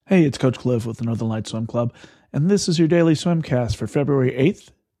Hey, it's Coach Cliff with the Northern Lights Swim Club, and this is your daily swimcast for February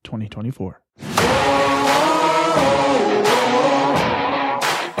 8th, 2024.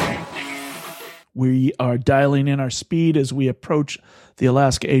 We are dialing in our speed as we approach the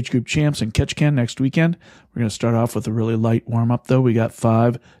Alaska Age Group Champs in Ketchikan next weekend. We're going to start off with a really light warm-up, though. We got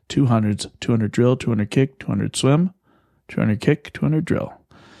 5 200s, 200 drill, 200 kick, 200 swim, 200 kick, 200 drill.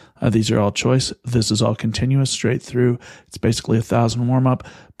 These are all choice. This is all continuous straight through. It's basically 1,000 warm-up,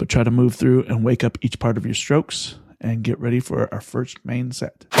 but try to move through and wake up each part of your strokes and get ready for our first main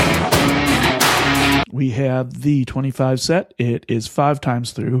set. We have the 25 set. It is 5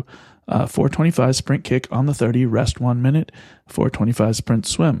 times through. 425 sprint kick on the 30, rest 1 minute. 425 sprint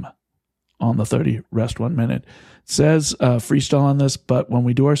swim on the 30, rest 1 minute. It says freestyle on this, but when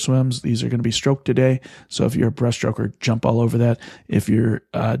we do our swims, these are going to be stroke today. So if you're a breaststroker, jump all over that. If you're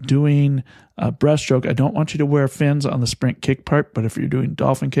doing a breaststroke, I don't want you to wear fins on the sprint kick part, but if you're doing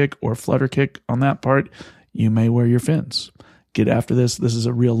dolphin kick or flutter kick on that part, you may wear your fins. Get after this. This is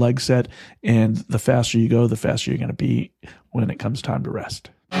a real leg set, and the faster you go, the faster you're going to be when it comes time to rest.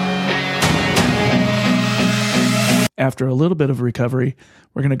 After a little bit of recovery,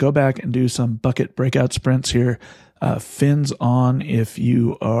 we're going to go back and do some bucket breakout sprints here. Fins on if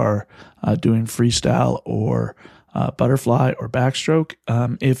you are doing freestyle or butterfly or backstroke.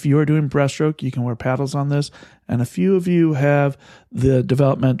 If you're doing breaststroke, you can wear paddles on this. And a few of you have the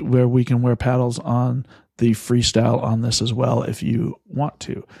development where we can wear paddles on the freestyle on this as well if you want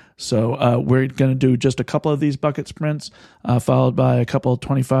to. So we're going to do just a couple of these bucket sprints, followed by a couple of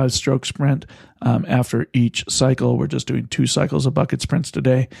 25 stroke sprint. After each cycle, we're just doing 2 cycles of bucket sprints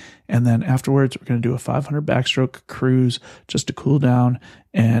today. And then afterwards, we're going to do a 500 backstroke cruise just to cool down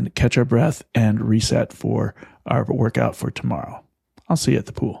and catch our breath and reset for our workout for tomorrow. I'll see you at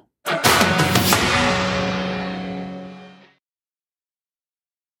the pool.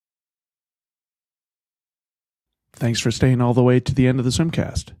 Thanks for staying all the way to the end of the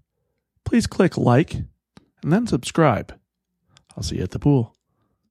swimcast. Please click like and then subscribe. I'll see you at the pool.